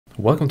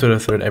Welcome to the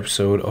third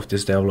episode of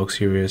this Devlog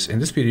series. In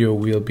this video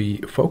we'll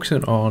be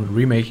focusing on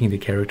remaking the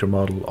character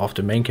model of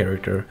the main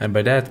character, and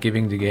by that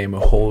giving the game a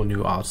whole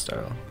new art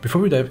style.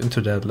 Before we dive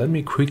into that, let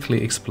me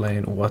quickly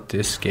explain what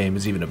this game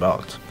is even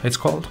about. It's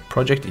called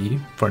Project E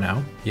for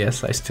now.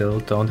 Yes, I still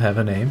don't have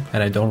a name,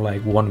 and I don't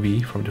like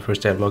 1V from the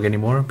first Devlog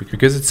anymore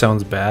because it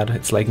sounds bad.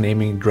 It's like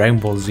naming Dragon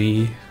Ball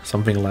Z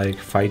something like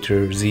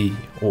Fighter Z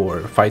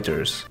or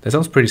Fighters. That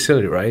sounds pretty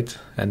silly, right?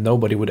 And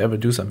nobody would ever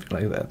do something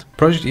like that.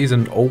 Project E is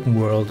an open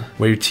world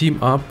where you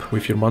team up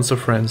with your monster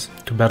friends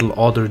to battle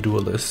other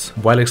duelists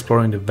while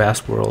exploring the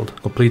vast world,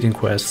 completing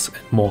quests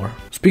and more.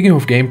 Speaking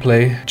of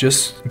gameplay,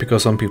 just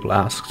because some people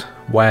asked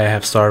why I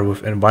have started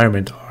with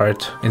environment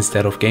art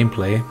instead of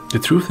gameplay, the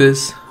truth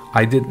is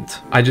I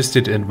didn't. I just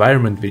did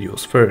environment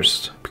videos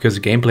first, because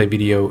the gameplay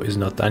video is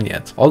not done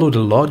yet. Although the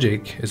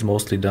logic is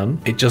mostly done,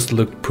 it just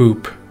looked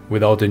poop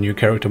without the new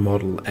character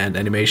model and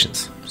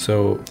animations.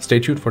 So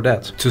stay tuned for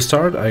that. To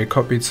start, I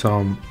copied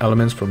some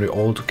elements from the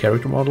old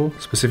character model,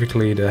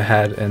 specifically the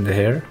head and the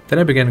hair. Then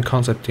I began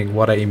concepting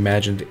what I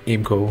imagined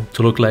semko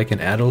to look like in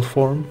adult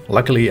form.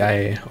 Luckily,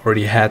 I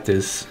already had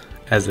this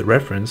as a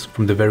reference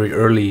from the very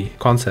early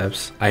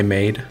concepts I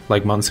made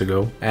like months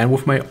ago, and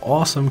with my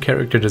awesome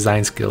character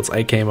design skills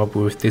I came up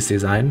with this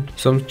design.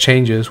 Some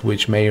changes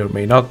which may or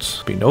may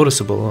not be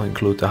noticeable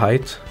include the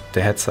height,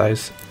 the head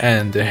size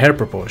and the hair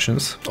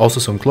proportions, also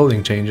some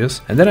clothing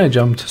changes, and then I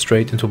jumped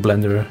straight into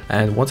Blender,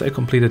 and once I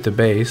completed the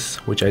base,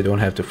 which I don't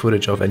have the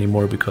footage of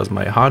anymore because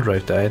my hard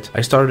drive died,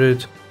 I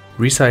started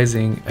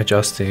resizing,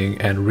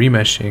 adjusting and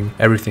remeshing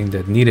everything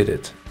that needed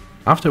it.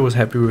 After I was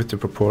happy with the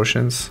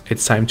proportions,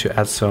 it's time to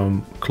add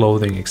some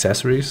clothing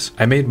accessories.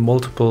 I made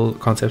multiple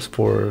concepts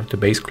for the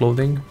base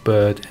clothing,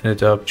 but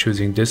ended up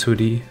choosing this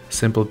hoodie,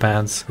 simple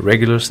pants,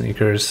 regular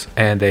sneakers,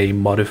 and a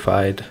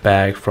modified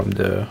bag from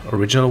the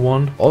original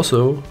one.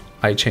 Also,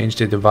 I changed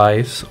the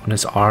device on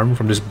his arm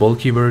from this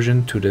bulky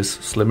version to this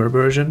slimmer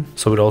version,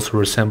 so it also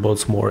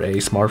resembles more a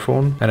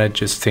smartphone, and I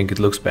just think it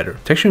looks better.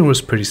 Texturing was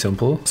pretty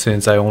simple,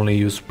 since I only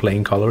used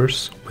plain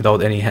colors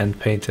without any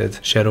hand-painted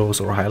shadows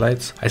or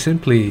highlights. I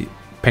simply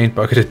paint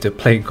bucketed the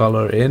plain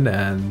color in,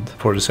 and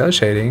for the cell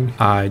shading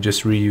I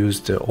just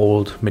reused the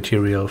old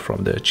material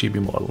from the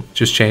chibi model.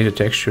 Just change the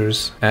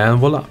textures and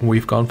voila,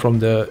 we've gone from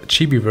the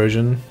chibi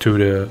version to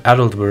the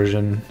adult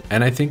version,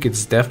 and I think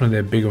it's definitely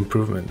a big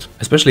improvement,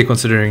 especially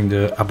considering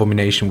the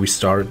abomination we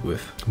started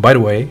with. By the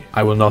way,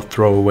 I will not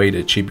throw away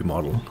the chibi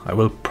model. I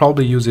will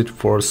probably use it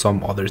for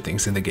some other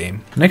things in the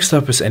game. Next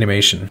up is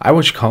animation. I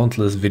watched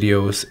countless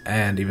videos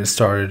and even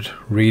started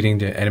reading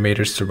the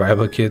Animator's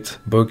Survival Kit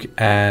book,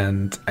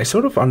 and I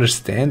sort of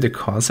understand the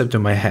concept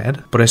in my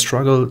head, but I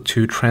struggle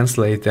to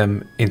translate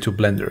them into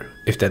Blender,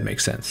 if that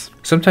makes sense.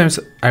 Sometimes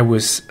I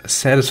was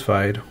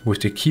satisfied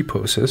with the key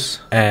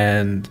poses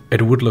and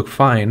it would look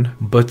fine,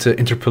 but the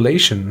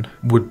interpolation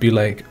would be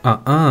like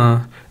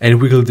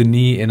and wiggle the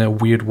knee in a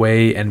weird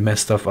way and mess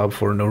stuff up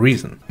for no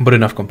reason. But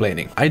enough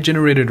complaining. I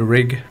generated a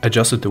rig,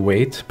 adjusted the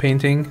weight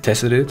painting,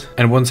 tested it,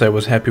 and once I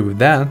was happy with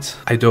that,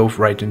 I dove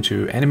right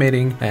into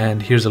animating,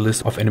 and here's a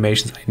list of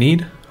animations I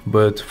need.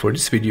 But for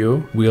this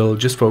video, we'll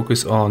just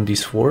focus on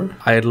these four: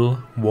 idle,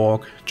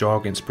 walk,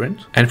 jog and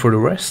sprint. And for the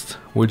rest,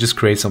 we'll just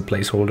create some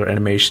placeholder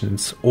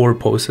animations or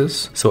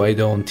poses, so I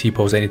don't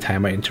T-pose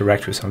anytime I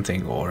interact with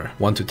something or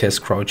want to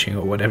test crouching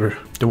or whatever.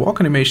 The walk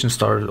animation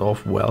started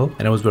off well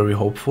and I was very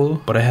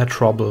hopeful, but I had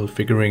trouble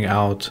figuring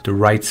out the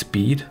right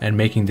speed and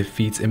making the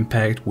feet's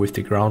impact with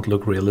the ground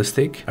look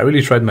realistic. I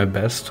really tried my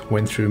best,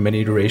 went through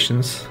many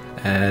iterations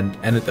and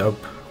ended up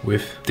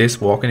with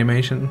this walk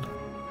animation.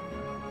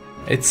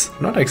 It's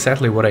not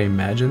exactly what I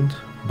imagined,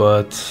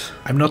 but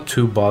I'm not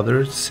too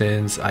bothered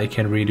since I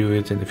can redo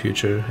it in the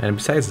future, and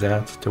besides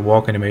that, the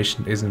walk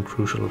animation isn't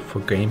crucial for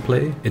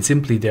gameplay. It's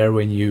simply there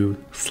when you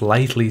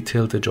slightly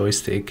tilt the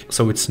joystick,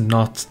 so it's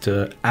not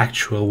the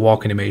actual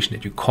walk animation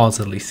that you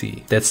constantly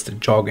see. That's the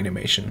jog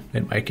animation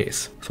in my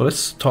case. So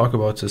let's talk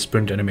about the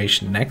sprint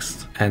animation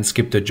next and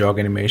skip the jog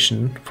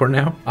animation for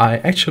now. I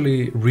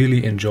actually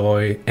really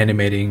enjoy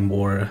animating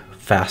more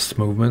fast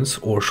movements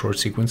or short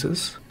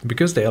sequences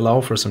because they allow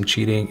for some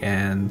cheating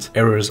and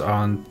errors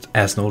aren't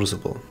as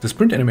noticeable. The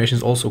sprint animation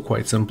is also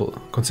quite simple,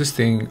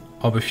 consisting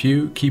of a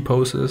few key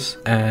poses,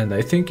 and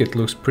I think it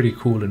looks pretty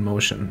cool in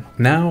motion.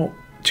 Now,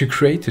 to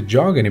create the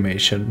jog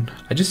animation,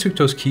 I just took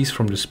those keys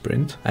from the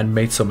sprint and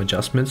made some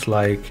adjustments,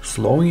 like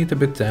slowing it a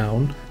bit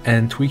down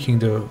and tweaking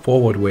the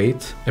forward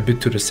weight a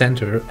bit to the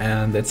center,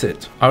 and that's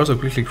it. I also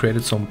quickly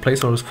created some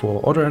placeholders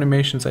for other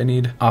animations I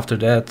need. After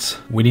that,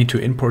 we need to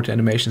import the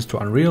animations to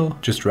Unreal.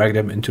 Just drag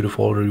them into the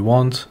folder you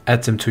want,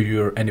 add them to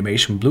your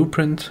animation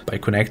blueprint by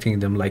connecting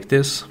them like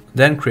this.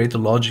 Then create the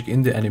logic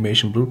in the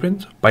animation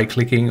blueprint by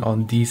clicking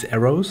on these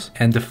arrows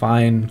and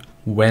define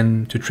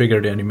when to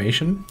trigger the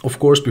animation. Of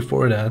course,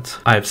 before that,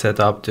 I've set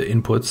up the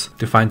inputs,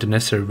 defined the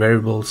necessary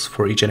variables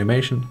for each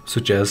animation,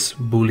 such as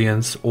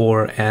booleans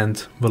or and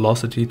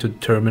velocity to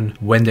determine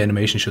when the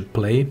animation should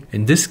play.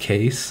 In this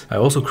case, I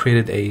also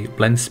created a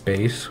blend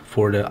space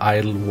for the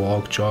idle,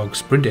 walk, jog,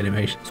 sprint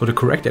animation, so the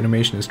correct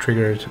animation is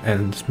triggered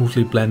and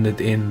smoothly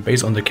blended in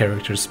based on the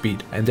character's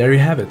speed. And there you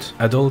have it,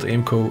 adult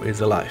Imco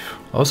is alive.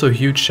 Also a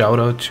huge shout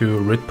out to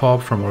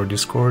Ritpop from our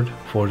Discord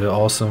for the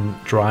awesome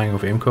drawing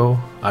of Imco.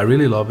 I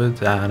really love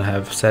it and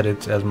have set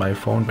it as my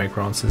phone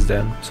background since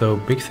then. So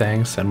big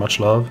thanks and much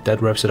love.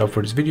 That wraps it up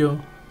for this video.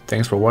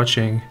 Thanks for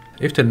watching.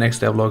 If the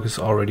next devlog is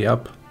already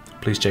up,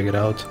 please check it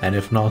out. And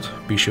if not,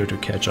 be sure to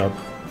catch up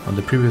on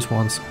the previous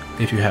ones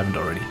if you haven't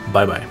already.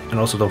 Bye bye. And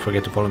also don't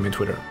forget to follow me on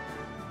Twitter.